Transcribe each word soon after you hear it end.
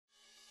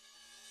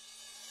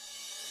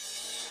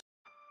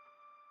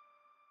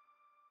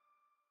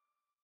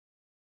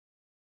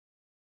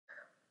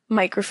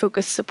Micro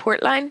Focus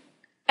support line,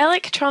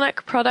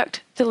 electronic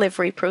product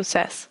delivery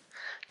process,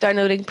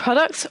 downloading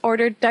products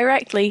ordered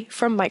directly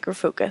from Micro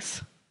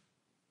Focus.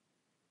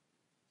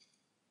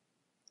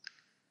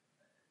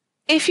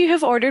 If you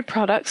have ordered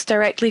products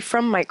directly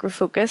from Micro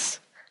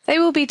Focus, they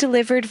will be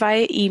delivered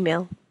via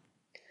email.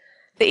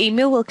 The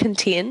email will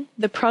contain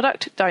the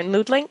product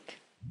download link,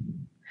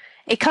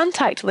 a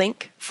contact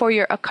link for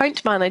your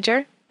account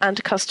manager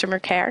and customer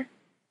care,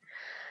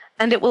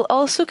 and it will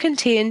also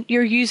contain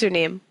your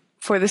username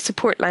for the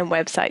support line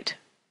website.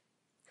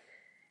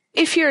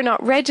 If you are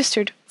not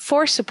registered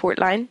for support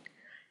line,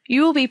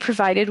 you will be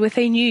provided with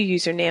a new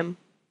username.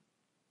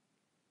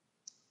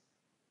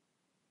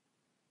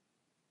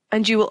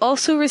 And you will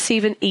also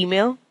receive an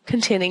email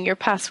containing your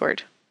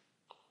password.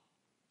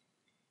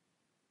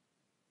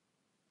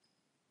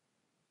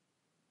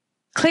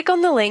 Click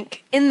on the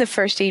link in the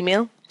first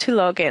email to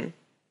log in.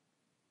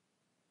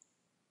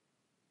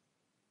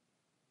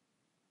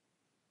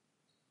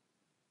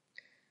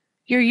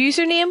 Your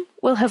username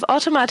will have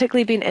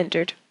automatically been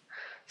entered,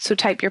 so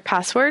type your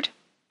password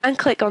and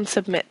click on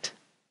Submit.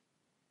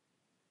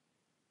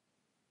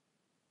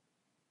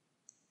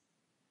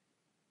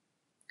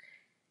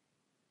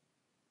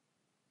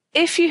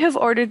 If you have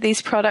ordered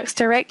these products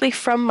directly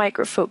from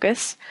Micro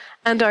Focus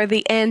and are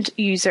the end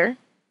user,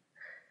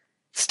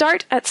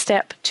 start at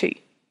step 2.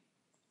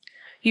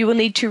 You will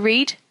need to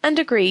read and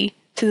agree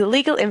to the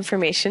legal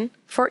information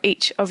for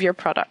each of your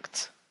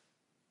products.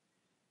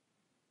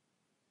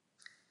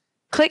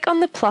 Click on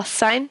the plus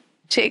sign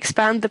to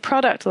expand the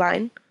product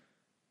line,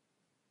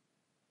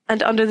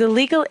 and under the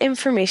Legal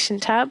Information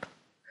tab,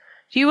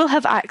 you will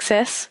have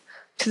access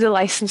to the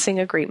licensing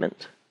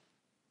agreement.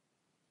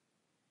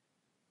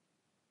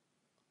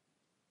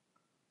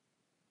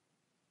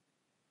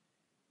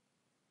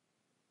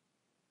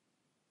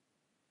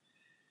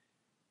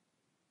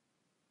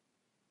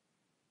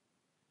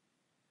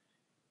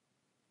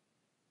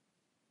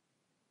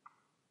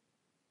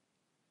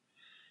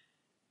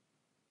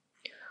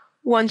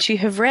 Once you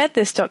have read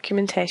this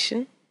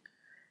documentation,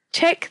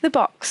 check the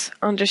box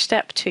under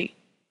Step 2.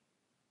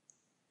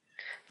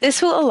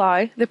 This will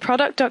allow the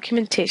product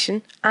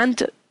documentation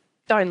and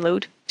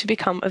download to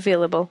become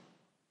available.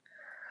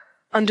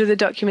 Under the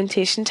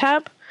Documentation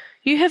tab,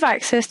 you have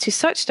access to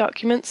such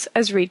documents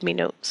as README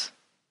notes.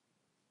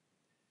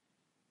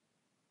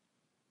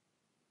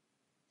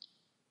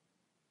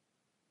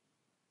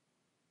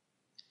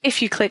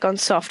 If you click on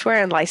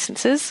Software and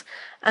Licenses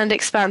and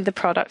expand the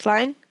product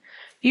line,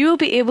 you will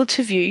be able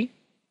to view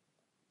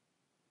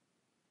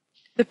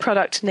the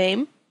product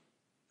name,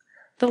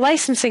 the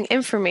licensing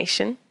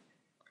information,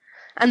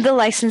 and the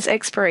license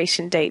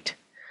expiration date,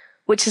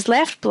 which is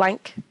left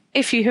blank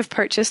if you have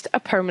purchased a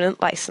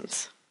permanent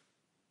license.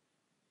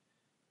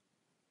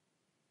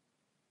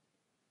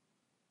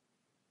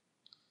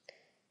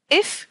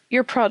 If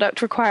your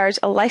product requires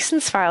a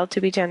license file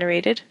to be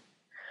generated,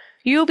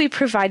 you will be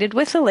provided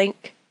with a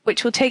link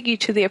which will take you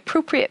to the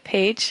appropriate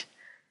page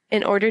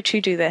in order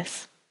to do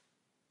this.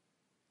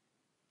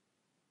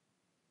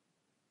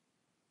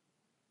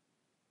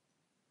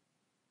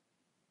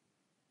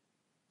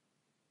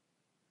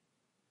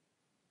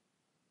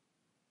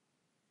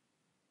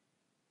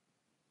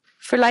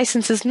 For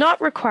licenses not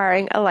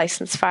requiring a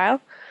license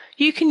file,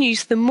 you can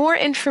use the More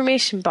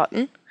Information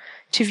button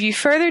to view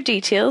further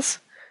details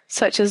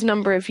such as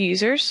number of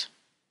users,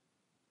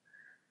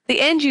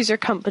 the end user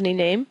company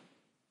name,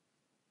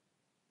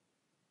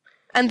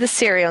 and the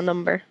serial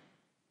number.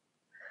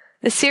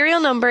 The serial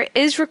number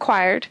is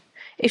required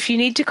if you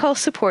need to call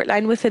support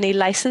line with any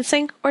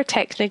licensing or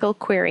technical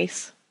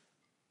queries.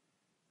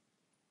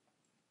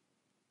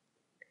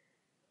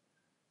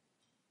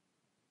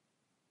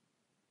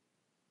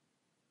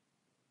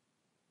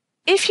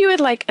 If you would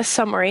like a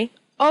summary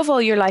of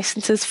all your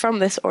licenses from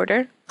this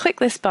order, click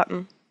this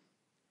button.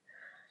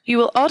 You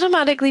will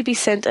automatically be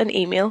sent an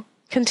email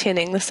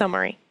containing the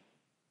summary.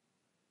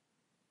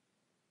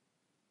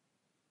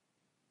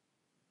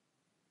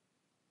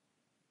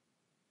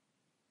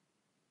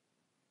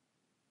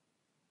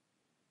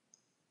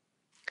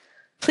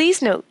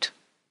 Please note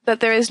that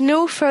there is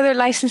no further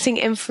licensing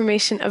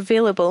information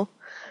available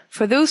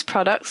for those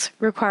products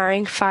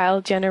requiring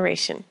file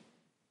generation.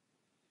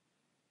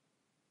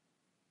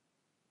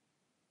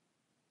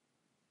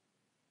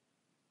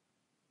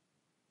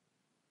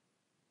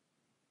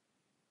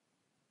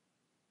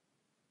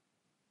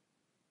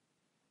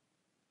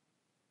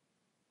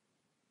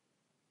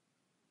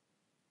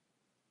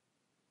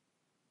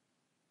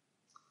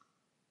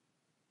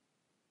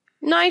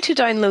 Now to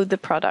download the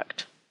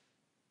product.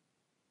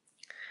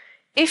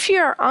 If you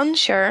are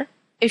unsure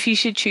if you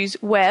should choose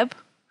Web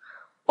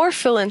or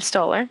Full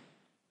Installer,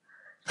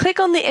 click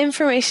on the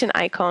information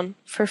icon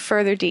for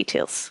further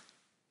details.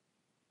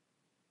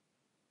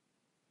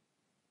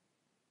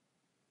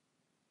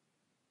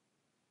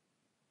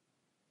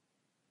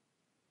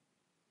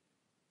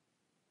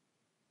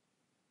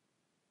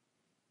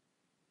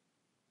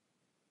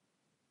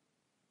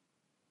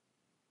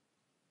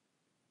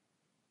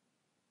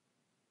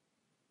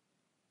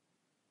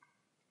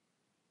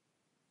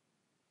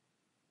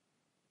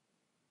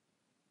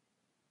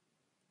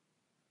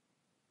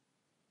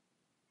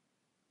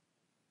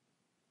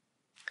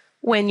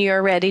 When you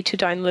are ready to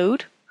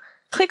download,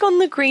 click on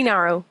the green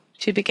arrow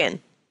to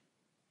begin.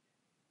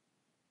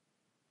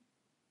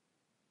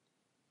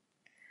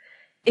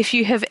 If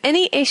you have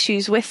any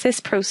issues with this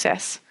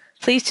process,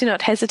 please do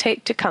not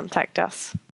hesitate to contact us.